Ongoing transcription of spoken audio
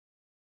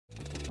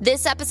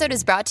This episode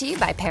is brought to you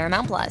by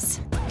Paramount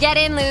Plus. Get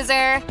in,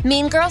 loser!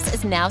 Mean Girls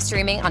is now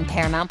streaming on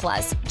Paramount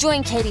Plus.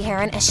 Join Katie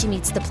Heron as she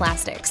meets the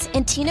plastics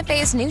in Tina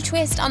Fey's new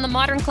twist on the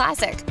modern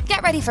classic.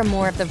 Get ready for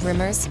more of the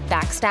rumors,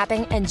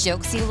 backstabbing, and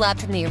jokes you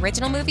loved from the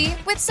original movie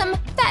with some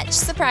fetch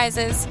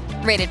surprises.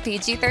 Rated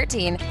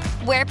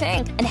PG-13. Wear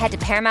pink and head to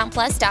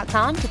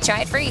ParamountPlus.com to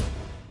try it free.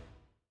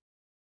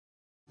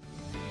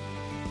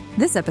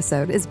 This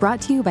episode is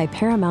brought to you by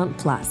Paramount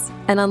Plus.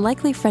 An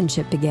unlikely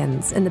friendship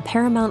begins in the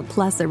Paramount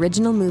Plus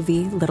original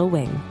movie Little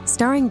Wing,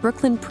 starring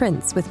Brooklyn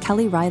Prince with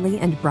Kelly Riley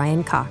and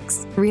Brian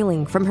Cox.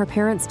 Reeling from her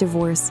parents'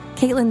 divorce,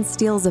 Caitlin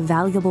steals a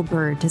valuable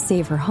bird to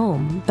save her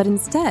home, but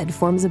instead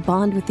forms a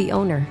bond with the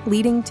owner,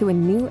 leading to a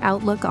new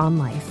outlook on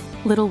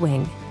life. Little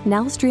Wing,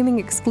 now streaming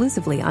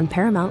exclusively on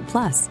Paramount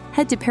Plus.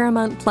 Head to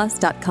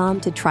ParamountPlus.com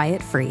to try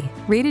it free.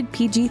 Rated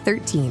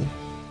PG-13.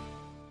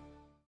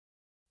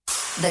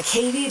 The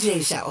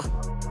KVJ Show.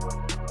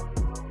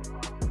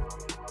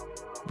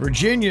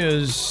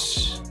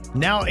 Virginia's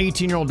now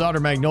 18-year-old daughter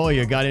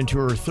Magnolia got into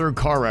her third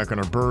car wreck on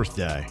her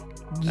birthday.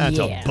 That's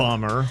a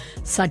bummer.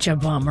 Such a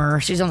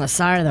bummer. She's on the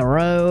side of the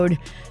road,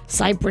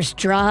 Cypress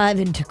Drive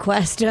in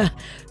Tequesta,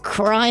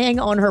 crying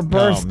on her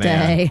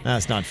birthday. Oh, man.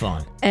 That's not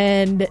fun.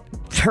 And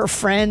her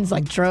friends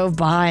drove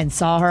by and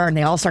saw her, and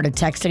they all started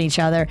texting each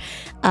other.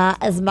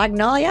 Is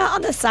Magnolia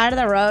on the side of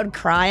the road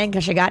crying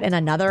because she got in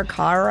another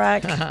car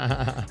wreck?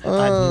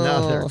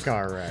 Another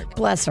car wreck.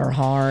 Bless her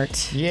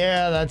heart.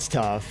 Yeah, that's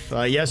tough.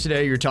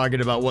 Yesterday, you were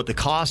talking about what the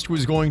cost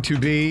was going to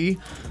be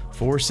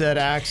for said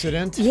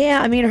accident.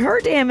 Yeah, I mean, her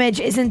damage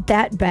isn't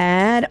that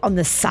bad on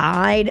the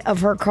side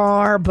of her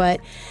car, but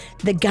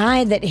the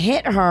guy that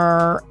hit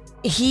her,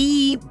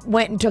 he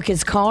went and took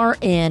his car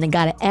in and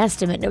got an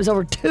estimate, and it was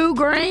over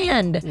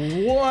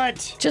 $2,000.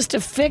 What? Just to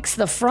fix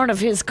the front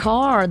of his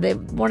car. They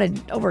wanted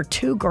over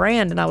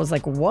 $2,000, and I was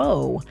like,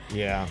 whoa.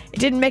 Yeah. It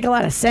didn't make a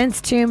lot of sense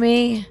to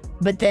me.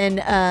 But then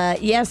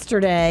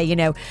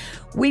yesterday,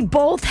 we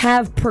both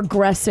have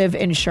Progressive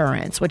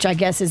insurance, which I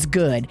guess is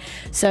good.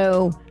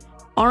 So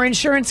our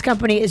insurance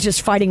company is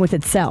just fighting with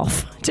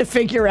itself to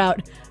figure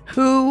out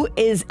who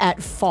is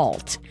at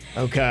fault.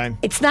 Okay.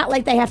 It's not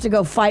like they have to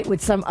go fight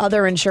with some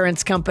other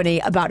insurance company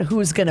about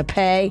who's going to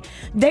pay.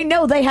 They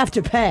know they have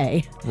to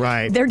pay.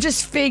 Right. They're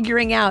just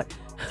figuring out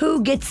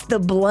who gets the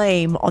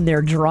blame on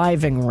their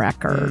driving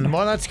record.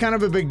 Well, that's kind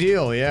of a big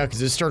deal, yeah,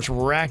 because it starts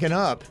racking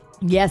up.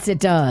 Yes, it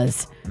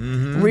does.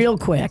 Mm-hmm. Real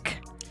quick.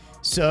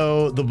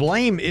 So the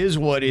blame is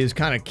what is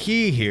kind of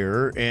key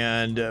here,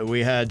 and we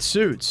had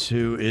Suits,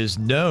 who is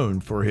known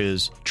for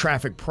his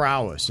traffic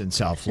prowess in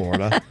South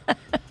Florida.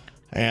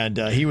 And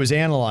he was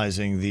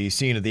analyzing the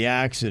scene of the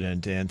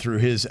accident, and through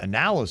his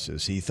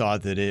analysis, he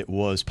thought that it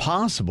was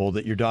possible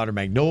that your daughter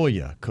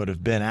Magnolia could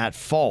have been at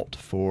fault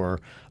for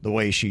the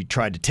way she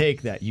tried to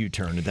take that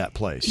U-turn at that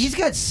place. He's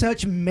got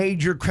such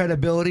major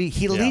credibility.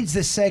 He leads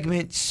the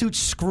segment Suits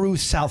Screw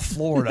South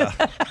Florida,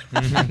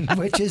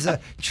 which is a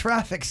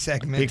traffic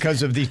segment.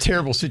 Because of the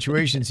terrible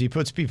situations he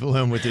puts people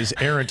in with his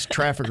errant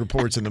traffic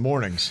reports in the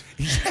mornings.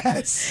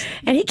 Yes.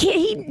 And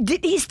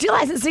he still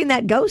hasn't seen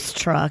that ghost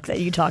truck that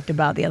you talked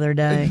about the other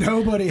day.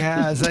 Nobody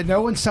has.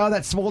 No one saw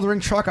that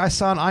smoldering truck I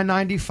saw on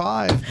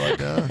I-95,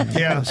 but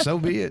yeah, so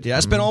be it. Yeah,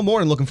 I spent all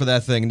morning looking for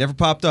that thing. It never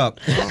popped up.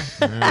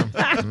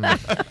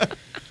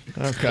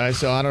 Okay,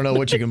 so I don't know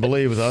what you can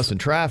believe with us in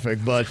traffic,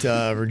 but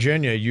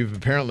Virginia, you've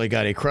apparently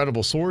got a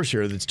credible source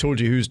here that's told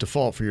you who's to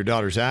fault for your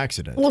daughter's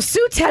accident. Well,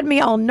 Suits had me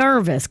all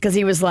nervous because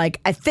he was like,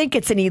 I think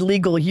it's an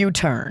illegal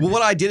U-turn. Well,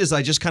 what I did is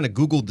I just kind of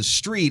Googled the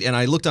street, and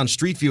I looked on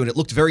Street View, and it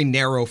looked very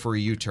narrow for a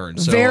U-turn.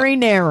 So very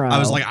narrow. I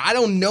was like, I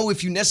don't know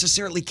if you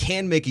necessarily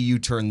can make a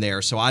U-turn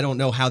there, so I don't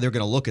know how they're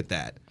going to look at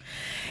that.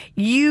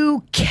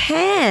 You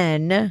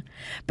can,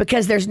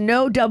 because there's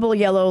no double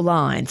yellow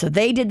line. So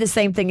they did the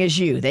same thing as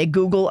you. They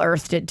Google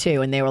Earthed it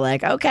too. And they were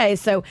like, okay,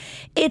 so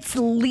it's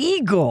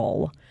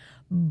legal,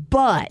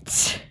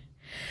 but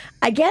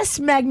I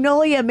guess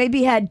Magnolia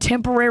maybe had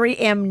temporary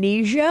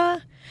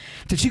amnesia.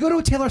 Did she go to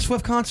a Taylor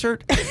Swift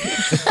concert?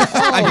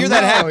 I hear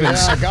that happens.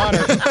 Yeah, I got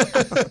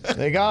her.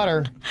 They got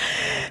her.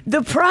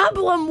 The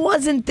problem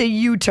wasn't the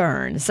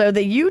U-turn. So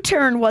the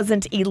U-turn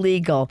wasn't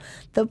illegal.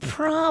 The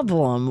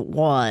problem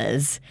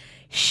was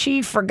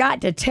she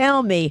forgot to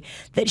tell me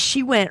that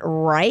she went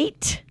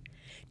right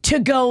to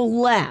go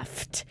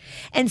left.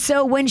 And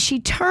so when she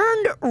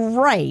turned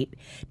right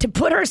to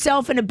put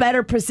herself in a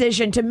better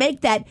position to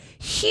make that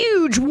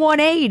huge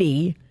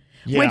 180,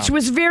 which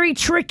was very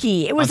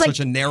tricky. It was on like such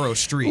a narrow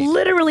street.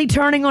 Literally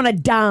turning on a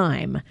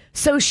dime.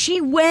 So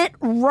she went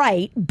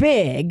right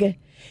big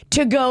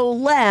to go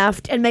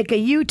left and make a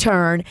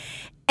U-turn.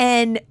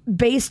 And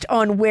based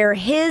on where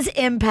his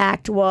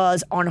impact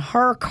was on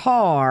her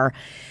car,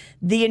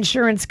 the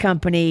insurance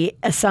company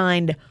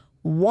assigned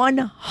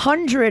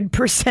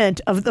 100%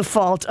 of the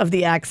fault of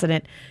the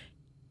accident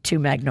to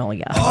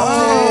Magnolia.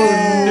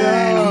 Oh,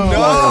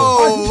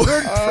 no.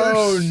 100%.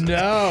 Oh,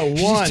 no.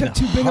 She took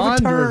too big of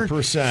a turn.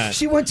 100%.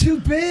 She went too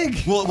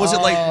big. Well, was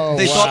it like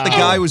they thought the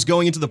guy was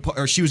going into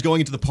or she was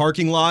going into the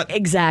parking lot?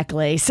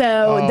 Exactly.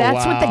 So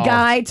that's what the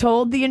guy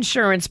told the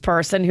insurance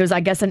person, who's, I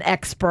guess, an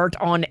expert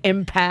on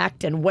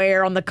impact and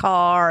wear on the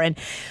car. And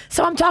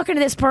so I'm talking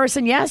to this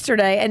person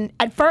yesterday, and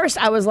at first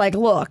I was like,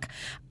 look,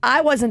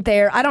 I wasn't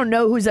there. I don't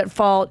know who's at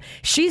fault.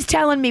 She's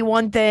telling me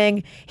one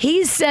thing.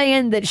 He's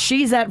saying that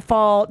she's at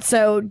fault.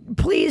 So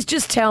please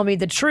just tell me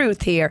the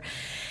truth here.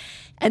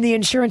 And the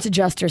insurance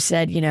adjuster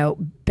said,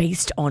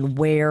 based on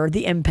where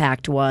the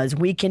impact was,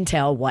 we can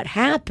tell what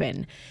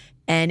happened.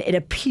 And it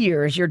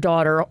appears your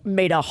daughter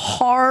made a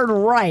hard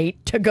right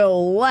to go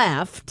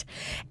left,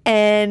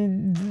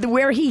 and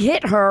where he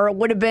hit her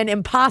would have been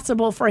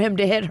impossible for him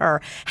to hit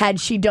her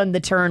had she done the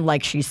turn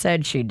like she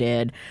said she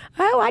did.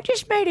 Oh, I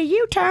just made a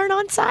U-turn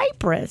on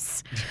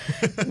Cypress.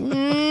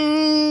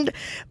 And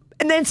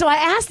then so I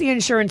asked the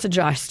insurance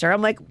adjuster,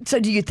 I'm like, so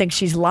do you think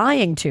she's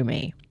lying to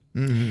me?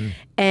 Mm-hmm.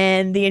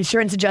 And the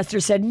insurance adjuster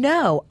said,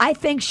 no, I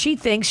think she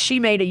thinks she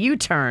made a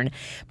U-turn,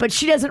 but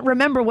she doesn't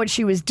remember what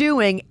she was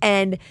doing.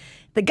 And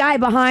the guy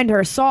behind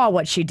her saw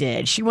what she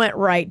did. She went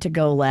right to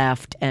go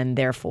left and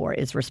therefore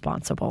is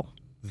responsible.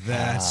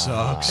 That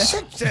sucks.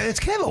 It's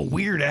kind of a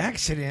weird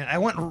accident.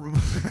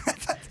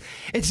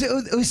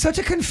 It was such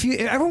a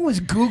confusion. Everyone was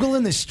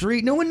Googling the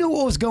street. No one knew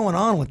what was going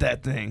on with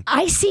that thing.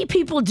 I see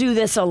people do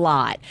this a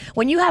lot.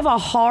 When you have a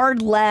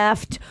hard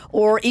left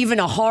or even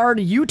a hard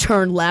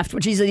U-turn left,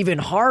 which is even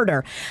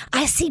harder,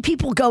 I see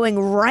people going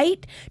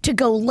right to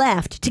go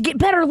left to get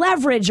better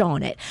leverage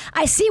on it.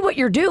 I see what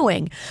you're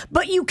doing,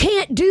 but you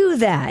can't do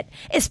that,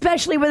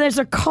 especially when there's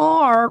a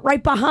car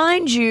right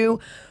behind you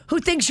who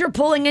thinks you're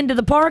pulling into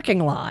the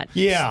parking lot.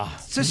 Yeah.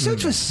 So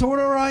Suits was sort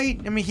of right.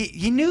 I mean,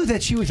 he knew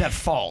that she was at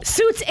fault.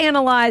 Suits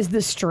analyzed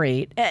the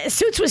street.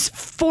 Suits was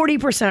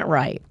 40%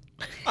 right.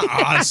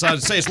 I'd say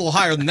it's a little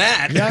higher than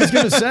that. Yeah, I was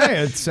going to say,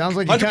 it sounds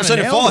like you kind of 100%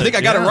 at fault. I think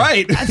I got it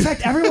right. In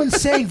fact,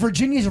 everyone's saying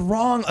Virginia's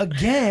wrong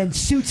again.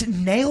 Suits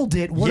nailed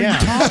it. What are you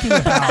talking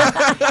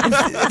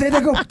about? They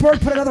go, Bert,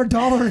 put another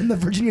 $1 in the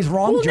Virginia's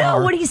wrong jar.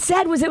 No, what he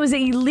said was it was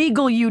an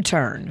illegal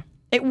U-turn.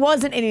 It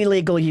wasn't an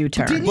illegal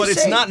U-turn. But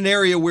it's not an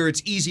area where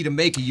it's easy to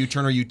make a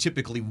U-turn, or you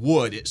typically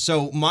would.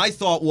 So my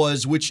thought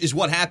was, which is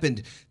what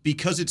happened,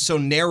 because it's so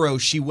narrow,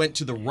 she went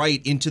to the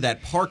right into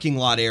that parking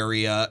lot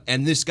area,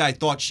 and this guy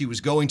thought she was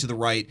going to the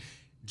right,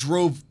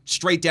 drove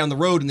straight down the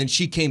road, and then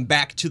she came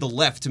back to the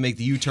left to make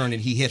the U-turn,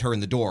 and he hit her in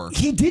the door.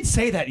 He did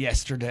say that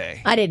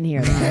yesterday. I didn't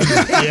hear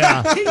that.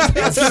 Yeah.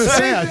 I was going to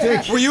say, I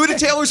think. Were you at a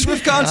Taylor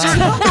Swift concert?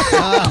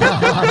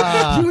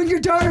 You and your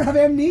daughter have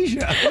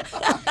amnesia.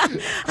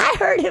 I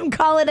heard him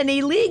call it an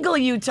illegal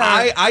U-turn.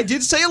 I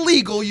did say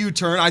illegal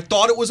U-turn. I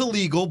thought it was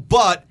illegal,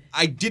 but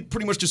I did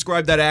pretty much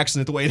describe that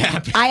accident the way it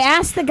happened. I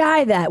asked the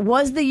guy that,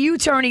 was the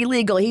U-turn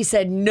illegal? He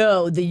said,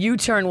 no, the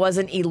U-turn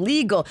wasn't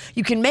illegal.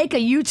 You can make a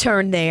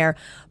U-turn there,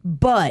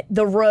 but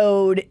the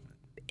road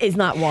is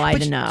not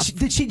wide enough. She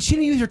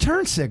didn't use her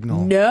turn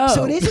signal. No.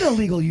 So it is an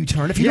illegal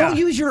U-turn. If you don't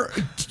use your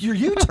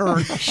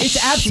U-turn,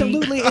 it's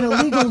absolutely an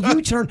illegal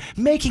U-turn,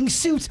 making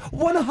Suits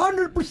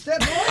 100%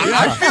 right.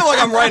 I feel like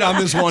I'm right on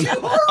this one.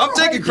 I'm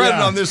taking credit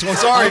on this one.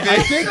 Sorry,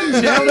 I think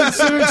you nailed it,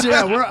 Suits.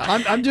 Yeah,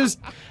 I'm just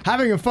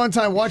having a fun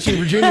time watching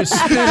Virginia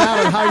spin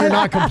out on how you're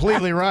not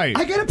completely right.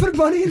 I gotta put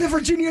money in the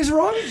Virginia's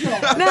wrong jar.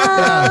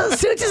 No,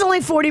 Suits is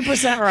only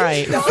 40%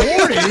 right.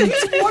 40? He's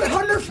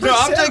 100%. No,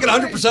 I'm taking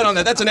 100% on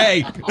that. That's an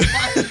A.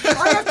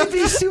 I have to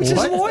be Suits'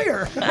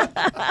 lawyer.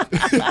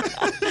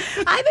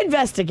 I've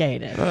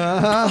investigated.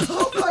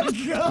 Oh my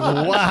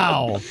God.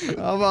 Wow.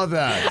 How about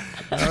that?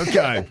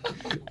 Okay.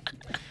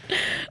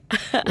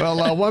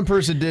 Well, one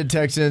person did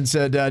text in and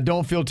said,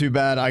 don't feel too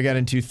bad. I got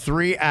into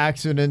 3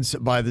 accidents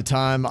by the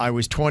time I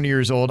was 20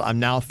 years old. I'm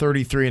now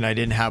 33 and I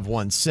didn't have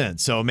one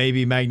since. So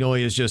maybe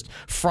Magnolia is just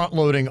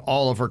front-loading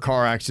all of her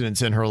car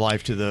accidents in her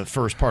life to the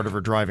first part of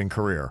her driving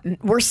career.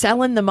 We're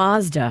selling the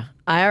Mazda.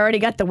 I already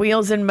got the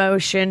wheels in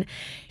motion.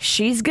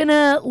 She's going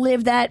to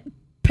live that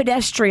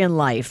pedestrian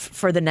life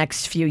for the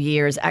next few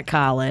years at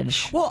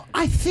college. Well,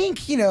 I think,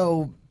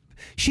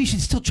 she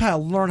should still try to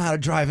learn how to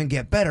drive and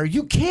get better.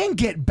 You can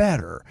get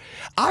better.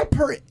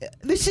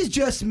 This is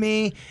just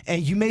me,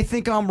 and you may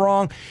think I'm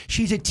wrong.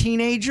 She's a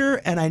teenager,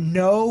 and I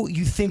know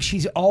you think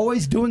she's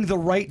always doing the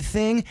right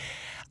thing.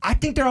 I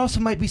think there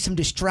also might be some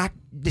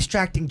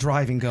distracting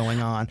driving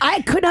going on.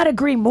 I could not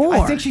agree more.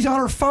 I think she's on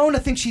her phone. I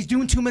think she's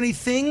doing too many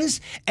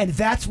things, and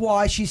that's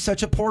why she's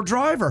such a poor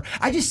driver.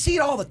 I just see it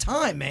all the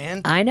time,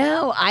 man. I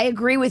know. I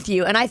agree with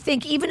you. And I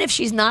think even if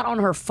she's not on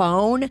her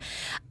phone,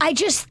 I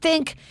just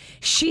think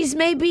she's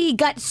maybe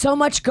got so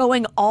much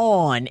going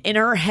on in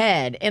her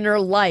head, in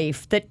her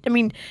life, that,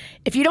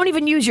 if you don't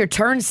even use your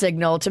turn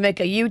signal to make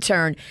a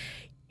U-turn,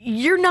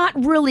 you're not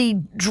really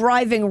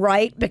driving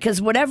right,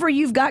 because whatever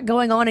you've got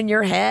going on in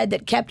your head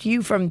that kept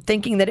you from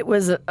thinking that it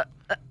was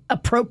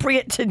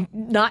appropriate to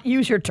not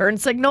use your turn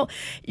signal,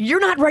 you're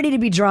not ready to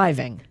be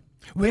driving.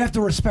 We have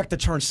to respect the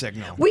turn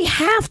signal. We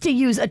have to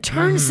use a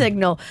turn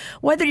signal,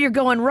 whether you're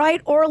going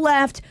right or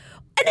left,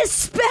 And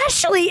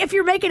especially if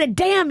you're making a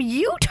damn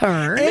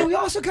U-turn. And we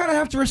also kind of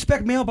have to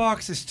respect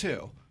mailboxes,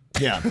 too.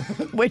 Yeah.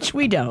 Which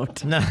we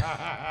don't. No.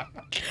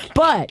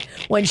 But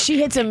when she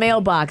hits a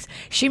mailbox,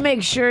 she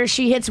makes sure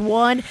she hits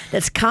one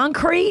that's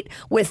concrete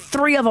with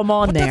 3 of them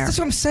on there. That's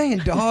what I'm saying,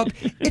 dog.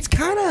 It's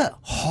kind of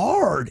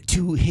hard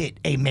to hit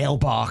a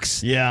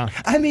mailbox. Yeah.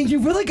 I mean, you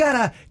really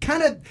gotta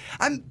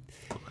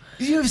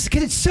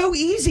because it's so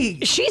easy.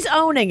 She's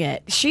owning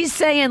it. She's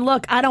saying,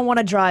 "Look, I don't want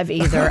to drive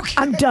either.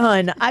 I'm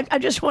done. I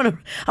just want to.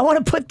 I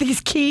want to put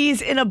these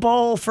keys in a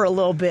bowl for a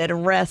little bit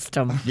and rest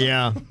them."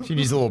 Yeah. She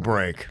needs a little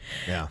break.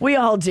 Yeah. We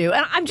all do,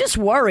 and I'm just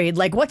worried.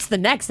 Like, what's the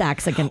next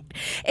accident?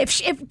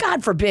 If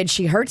God forbid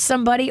she hurts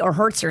somebody or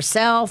hurts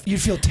herself,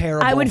 You'd feel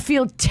terrible. I would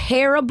feel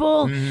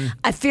terrible.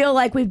 I feel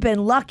like we've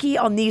been lucky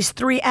on these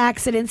 3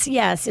 accidents.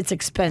 Yes, it's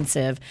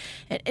expensive,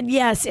 and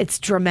yes, it's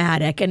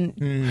dramatic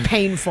and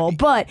painful,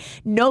 but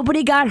nobody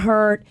got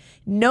hurt.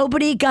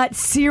 Nobody got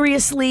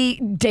seriously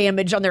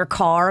damaged on their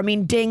car. I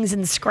mean, dings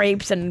and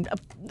scrapes and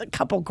a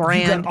couple You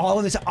grand. got all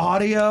of this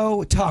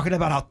audio talking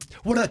about how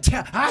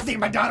I think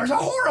my daughter's a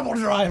horrible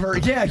driver.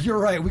 Yeah, you're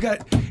right.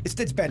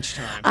 It's bench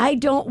time. I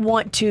don't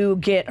want to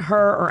get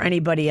her or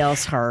anybody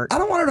else hurt. I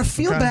don't want her to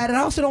feel bad, and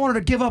I also don't want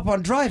her to give up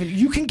on driving.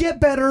 You can get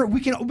better.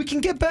 We can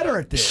get better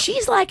at this.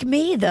 She's like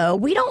me, though.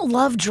 We don't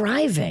love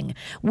driving.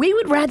 We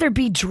would rather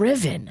be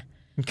driven.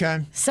 Okay.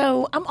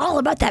 So I'm all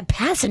about that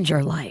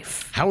passenger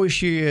life. How is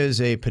she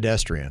as a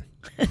pedestrian?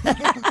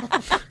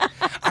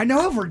 I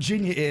know how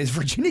Virginia is.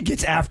 Virginia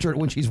gets after it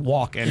when she's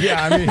walking.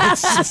 Yeah, I mean,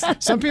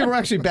 some people are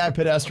actually bad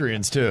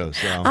pedestrians too.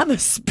 So I'm a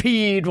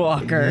speed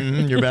walker.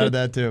 You're bad at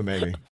that too, maybe.